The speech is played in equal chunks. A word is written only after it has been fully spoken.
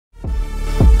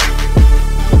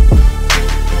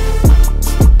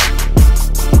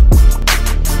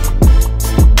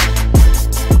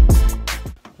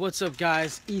what's up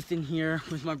guys, Ethan here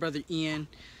with my brother Ian.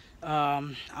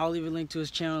 I'll leave a link to his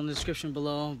channel in the description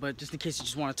below, but just in case you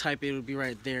just want to type it, it'll be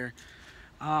right there.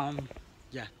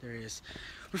 Yeah, there he is.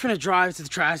 We're finna drive to the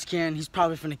trash can. He's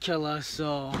probably finna kill us,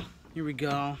 so here we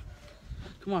go.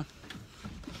 Come on.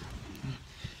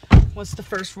 What's the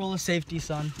first rule of safety,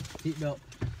 son? Seatbelt.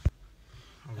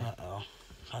 Uh-oh.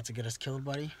 About to get us killed,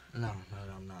 buddy? No,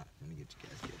 I'm not gonna get you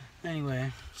guys killed. Anyway,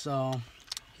 so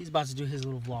he's about to do his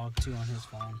little vlog too on his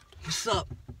phone. What's up,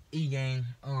 E-Gang?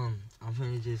 I'm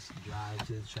finna just drive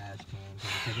to the trash can,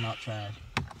 taking out trash.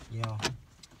 You know,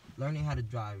 learning how to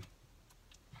drive.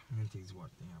 I'm gonna take this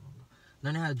water thing out.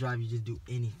 Learning how to drive, you just do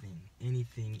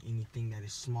anything that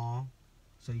is small,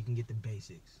 so you can get the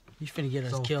basics. You finna get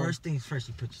us killed. So first things first,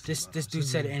 you put your This dude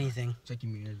said anything. Check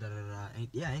your mirrors,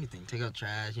 yeah, anything. Take out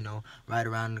trash, you know, ride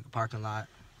around the parking lot.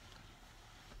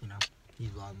 You know, he's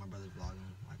vlogging, my brother's vlogging,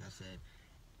 like I said.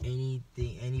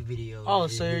 Anything, any video. Oh,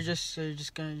 so you're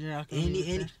just gonna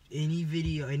any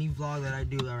video, any vlog that I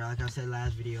do, like I said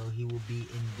last video, he will be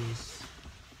in this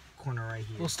corner right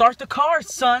here. We'll start the car,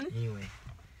 son. Anyway,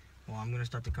 well, I'm gonna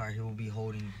start the car. He will be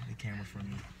holding the camera for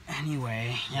me.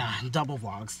 Anyway, yeah, double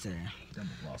vlogs today. Double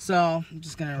vlog. So I'm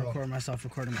just gonna record myself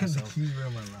recording myself.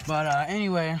 But But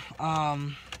anyway,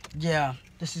 yeah,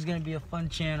 this is gonna be a fun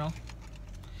channel.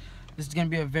 This is gonna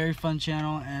be a very fun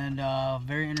channel and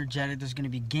very energetic. There's gonna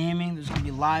be gaming. There's gonna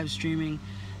be live streaming.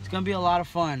 It's gonna be a lot of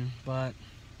fun. But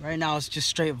right now it's just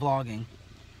straight vlogging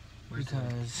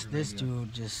because this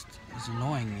dude just is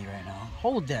annoying me right now.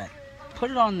 Hold that.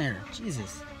 Put it on there.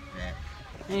 Jesus. Yeah.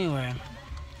 Anyway,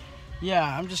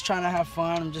 yeah, I'm just trying to have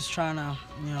fun. I'm just trying to,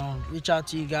 you know, reach out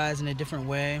to you guys in a different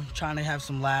way. I'm trying to have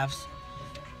some laughs.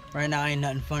 Right now ain't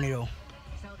nothing funny though.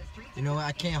 You know what?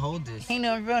 I can't hold this. Ain't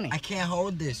nothing funny. I can't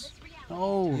hold this.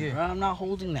 Oh, Yeah. bro, I'm not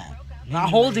holding that. I'm not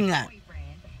holding that.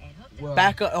 Well,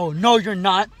 Back up. Oh, no, you're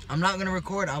not. I'm not gonna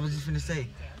record. I was just finna say.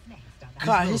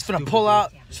 God, he's finna pull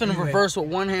out. He's finna reverse with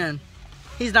one hand.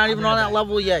 He's not even on that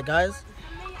level yet, guys.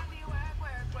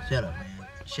 Shut up, man.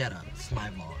 Shut up. It's my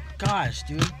vlog. Gosh,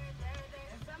 dude.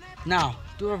 Now,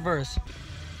 do a reverse.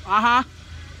 Uh-huh.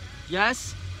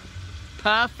 Yes.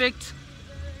 Perfect.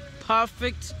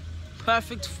 Perfect.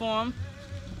 Perfect form.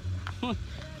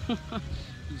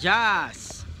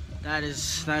 Yes. That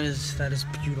is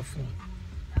beautiful.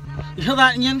 You hear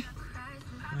that, Ian?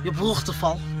 You're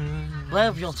beautiful.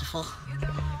 Very beautiful.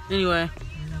 Anyway,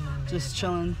 just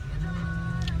chilling.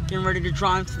 Getting ready to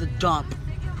drive to the dump.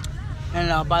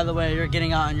 And by the way, you're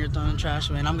getting out and you're throwing trash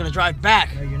away, and I'm gonna drive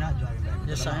back. No, you're not driving back.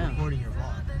 Yes, I am. I'm recording your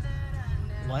vlog.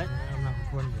 What? I'm not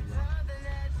recording your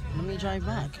vlog. Let me drive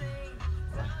back.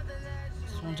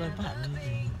 Just want to drive back.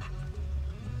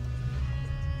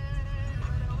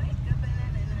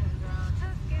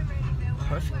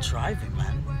 Perfect driving,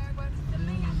 man.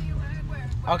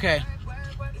 Okay.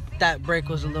 That brake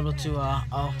was a little too,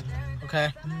 oh,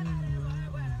 okay.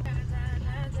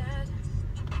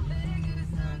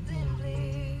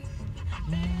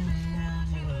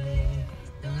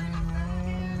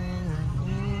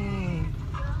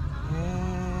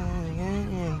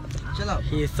 Chill out.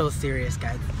 He is so serious,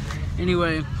 guys.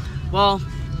 Anyway, well,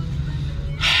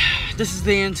 this is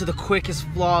the end to the quickest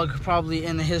vlog probably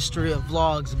in the history of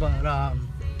vlogs, but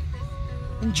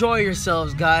enjoy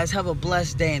yourselves, guys. Have a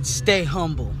blessed day and stay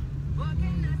humble,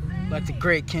 like the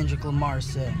great Kendrick Lamar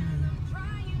said.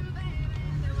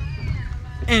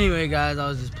 Anyway, guys, I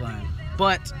was just playing,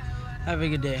 but have a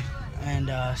good day and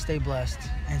stay blessed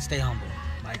and stay humble,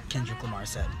 like Kendrick Lamar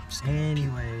said.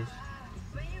 Anyways,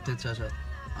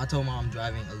 I told Mom I'm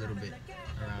driving a little bit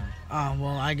around.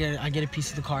 Well, I get a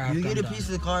piece of the car after You get I'm a done. piece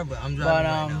of the car, but I'm driving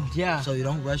right now. Yeah. So you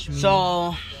don't rush me.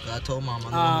 So I told Mom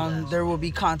I'm there will be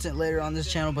content later on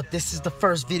this channel, but this is the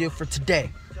first video for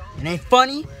today. It ain't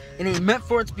funny. It ain't meant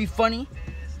for it to be funny.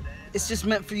 It's just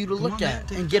meant for you to look at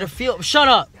and get a feel. Shut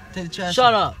up. Take the trash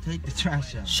Shut out. up. Take the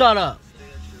trash out. Shut up.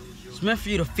 It's meant for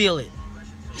you to feel it.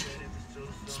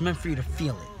 It's meant for you to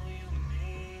feel it.